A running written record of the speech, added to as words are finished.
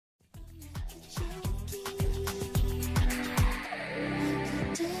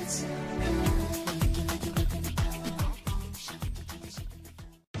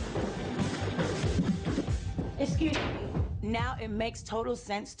it makes total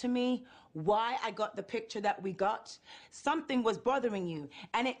sense to me why I got the picture that we got. Something was bothering you,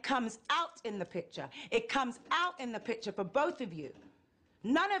 and it comes out in the picture. It comes out in the picture for both of you.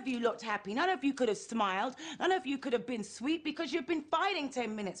 None of you looked happy. None of you could have smiled. None of you could have been sweet because you've been fighting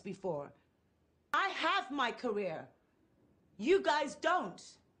 10 minutes before. I have my career. You guys don't.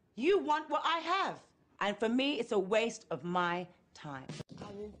 You want what I have. And for me, it's a waste of my time.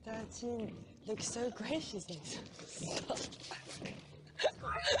 I mean, 13 looks so great, she thinks.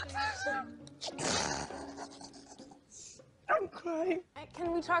 I'm crying.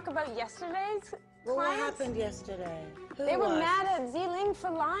 Can we talk about yesterday's Well, what clients? happened yesterday? They were mad at Ziling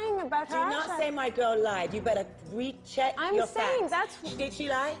for lying about her Do not say my girl lied. You better recheck your facts. I'm saying that's... Did she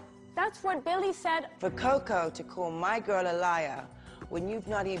lie? That's what Billy said. For Coco to call my girl a liar when you've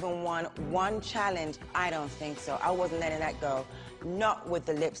not even won one challenge, I don't think so. I wasn't letting that go. Not with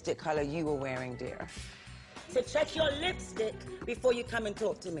the lipstick color you were wearing, dear. So check your lipstick before you come and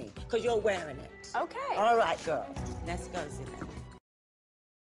talk to me, because you're wearing it. Okay. All right, girl. Let's go, Zilin.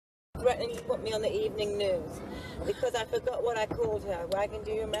 Threatening to put me on the evening news because I forgot what I called her. Wagon,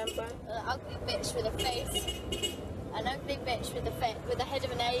 do you remember? An ugly bitch with a face. An ugly bitch with the head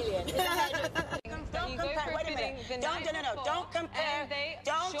of an alien. With the head of... Don't compare. Wait a minute. Don't compare. Don't compare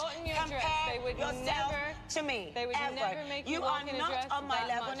yourself to me. They would ever. never make you you are walk in a not dress on my that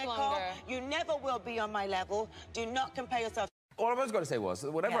level, much Nicole. longer. You never will be on my level. Do not compare yourself. All I was going to say was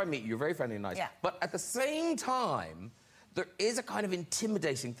that whenever I meet you, you're very friendly and nice. Yeah. But at the same time, there is a kind of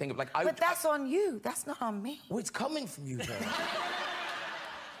intimidating thing of like... But that's on you. That's not on me. Well, it's coming from you, though.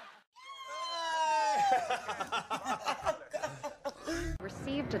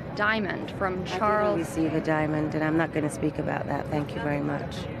 Received a diamond from Charles. I didn't receive a diamond, and I'm not going to speak about that. Thank you very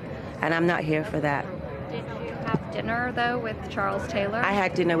much. And I'm not here for that. Did you have dinner, though, with Charles Taylor? I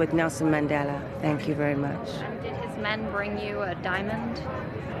had dinner with Nelson Mandela. Thank you very much. And did his men bring you a diamond?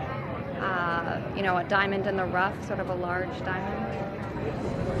 You know, a diamond in the rough, sort of a large diamond?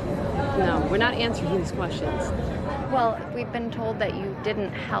 No, we're not answering these questions. Well, we've been told that you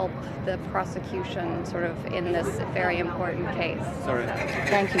didn't help the prosecution sort of in this very important case. Sorry.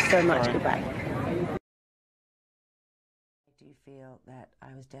 Thank you so much. Sorry. Goodbye. I do feel that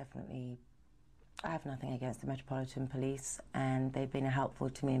I was definitely... I have nothing against the Metropolitan Police, and they've been helpful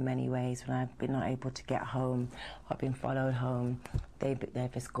to me in many ways when I've been not able to get home. I've been followed home. They've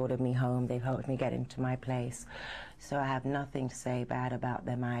escorted me home. They've helped me get into my place. So I have nothing to say bad about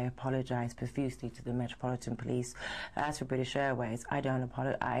them. I apologize profusely to the Metropolitan Police. As for British Airways, I don't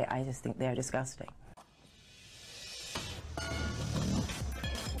apologize. I just think they're disgusting.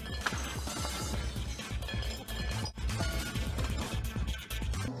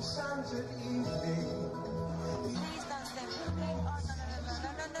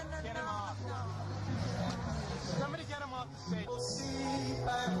 Somebody get him off the stage.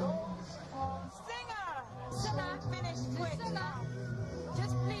 Singer, finish quick. Singer,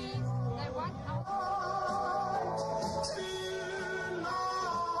 just please. They want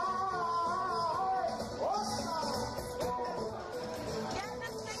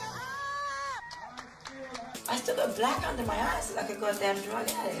I still got black under my eyes like a goddamn drug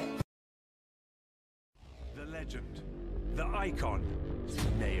addict. The legend, the icon,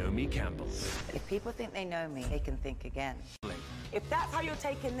 Naomi Campell. If people think they know me, they can think again. If that's how you're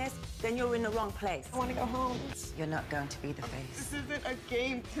taking this, then you're in the wrong place. I want to go home. You're not going to be the face. This isn't a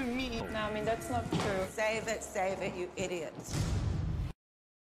game to me. No, I mean, that's not true. Save it, you idiots.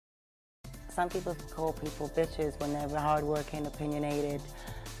 Some people call people bitches when they're hardworking, opinionated,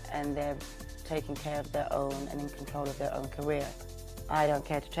 and they're taking care of their own and in control of their own career. I don't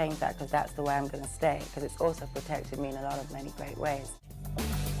care to change that because that's the way I'm going to stay, because it's also protected me in a lot of many great ways.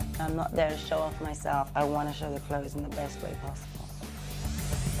 I'm not there to show off myself. I want to show the clothes in the best way possible.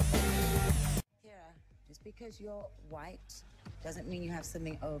 Kira, just because you're white doesn't mean you have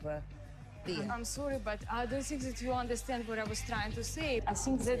something over being. I'm sorry, but I don't think that you understand what I was trying to say. I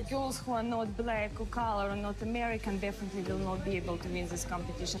think that girls who are not black or color or not American definitely will not be able to win this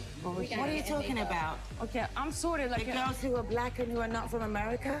competition over here. What are you talking about? Okay, I'm sorry, like... The girls who are black and who are not from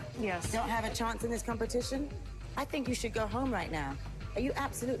America? Yes. Don't have a chance in this competition? I think you should go home right now. Are you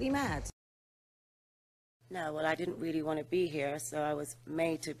absolutely mad? No, well, I didn't really want to be here, so I was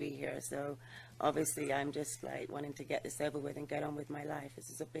made to be here. So obviously, I'm just like wanting to get this over with and get on with my life. This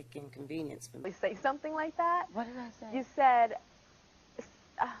is a big inconvenience for me. Say something like that? What did I say? You said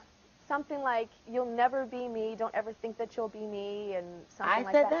something like, you'll never be me, don't ever think that you'll be me, and something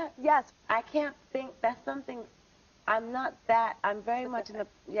like that. I said that? Yes. I can't think that's something, I'm not that, I'm very much in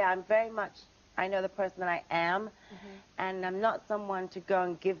the, I'm very much, I know the person that I am, and I'm not someone to go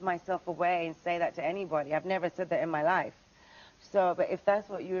and give myself away and say that to anybody. I've never said that in my life. So, but if that's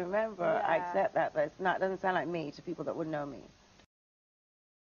what you remember, I Yeah. accept that, but it's not, doesn't sound like me to people that would know me.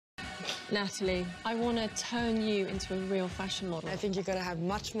 Natalie, I want to turn you into a real fashion model. I think you're going to have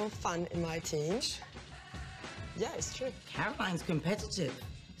much more fun in my teens. Yeah, it's true. Caroline's competitive.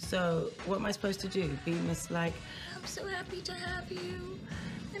 So what am I supposed to do? Be Miss like, I'm so happy to have you,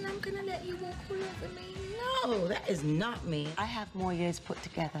 and I'm gonna let you walk all over me. no, that is not me. I have more years put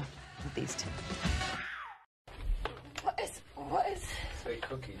together with these two. What is? Say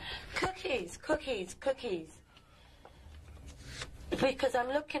cookie. Cookies. Because I'm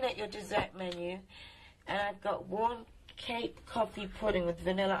looking at your dessert menu, and I've got warm Cape coffee pudding with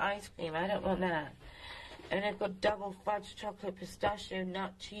vanilla ice cream. I don't want that. And I've got double fudge chocolate pistachio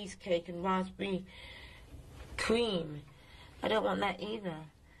nut cheesecake and raspberry cream. I don't want that either.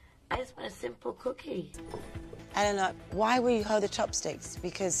 I just want a simple cookie. I don't know. Why will you hold the chopsticks?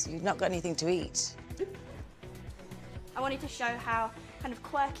 Because you've not got anything to eat. I wanted to show how kind of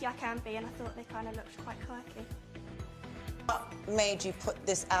quirky I can be, and I thought they kind of looked quite quirky. What made you put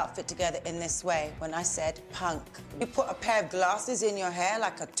this outfit together in this way when I said punk? You put a pair of glasses in your hair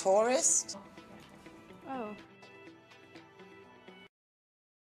like a tourist? Oh.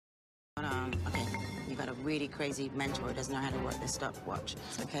 Okay, you got a really crazy mentor who doesn't know how to work this stopwatch.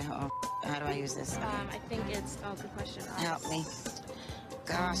 Okay, hold on. How do I use this? Okay. I think it's, oh, good question. Help me.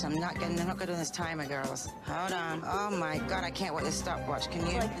 Gosh, I'm not good on this timer, girls. Hold on. Oh my God, I can't work this stopwatch. Can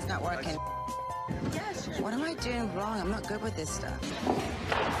you? It's not working. Yes. What am I doing wrong? I'm not good with this stuff.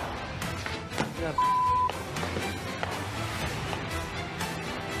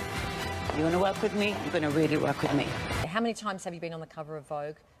 You want to work with me? You're going to really work with me. How many times have you been on the cover of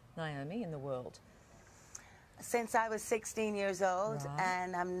Vogue, Naomi, in the world? Since I was 16 years old,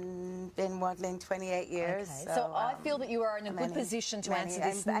 and I've been modeling 28 years. Okay. So I feel that you are in a good position to answer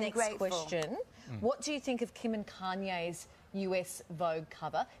this next question. What do you think of Kim and Kanye's US Vogue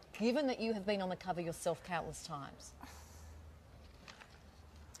cover, given that you have been on the cover yourself countless times?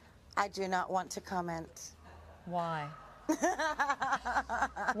 I do not want to comment. Why?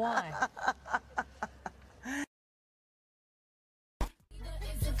 Why?